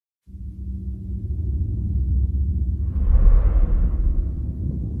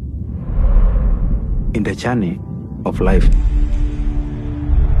in the journey of life.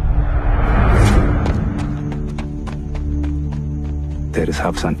 There is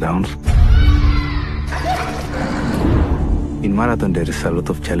ups and downs. In marathon, there is a lot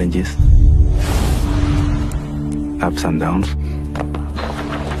of challenges, ups and downs.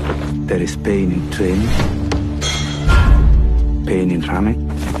 There is pain in training, pain in running,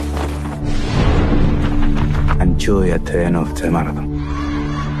 and joy at the end of the marathon.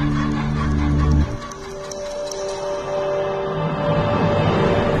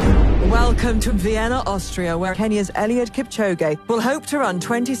 Welcome to Vienna, Austria, where Kenya's Eliud Kipchoge will hope to run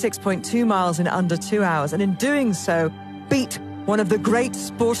 26.2 miles in under 2 hours, and in doing so, beat one of the great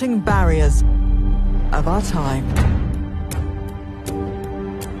sporting barriers of our time.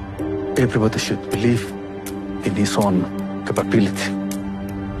 Everybody should believe in his own capability.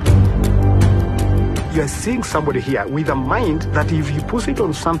 You are seeing somebody here with a mind that if you put it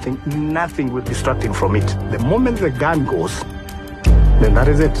on something, nothing will distract him from it. The moment the gun goes, then that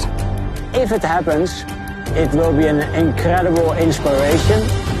is it. If it happens, it will be an incredible inspiration.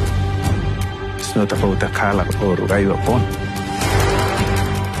 It's not about the color or where you are born.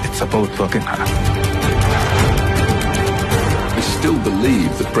 It's about working hard. I still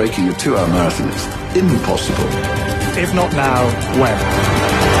believe that breaking a 2-hour marathon is impossible. If not now, when?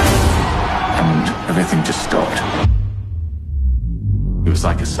 And everything just stopped. It was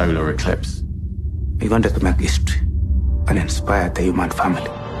like a solar eclipse. We wanted to make history and inspire the human family.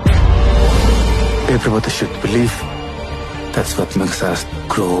 Everybody should believe. That's what makes us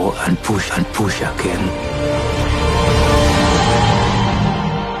grow and push again.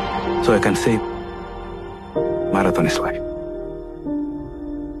 So I can say, marathon is life.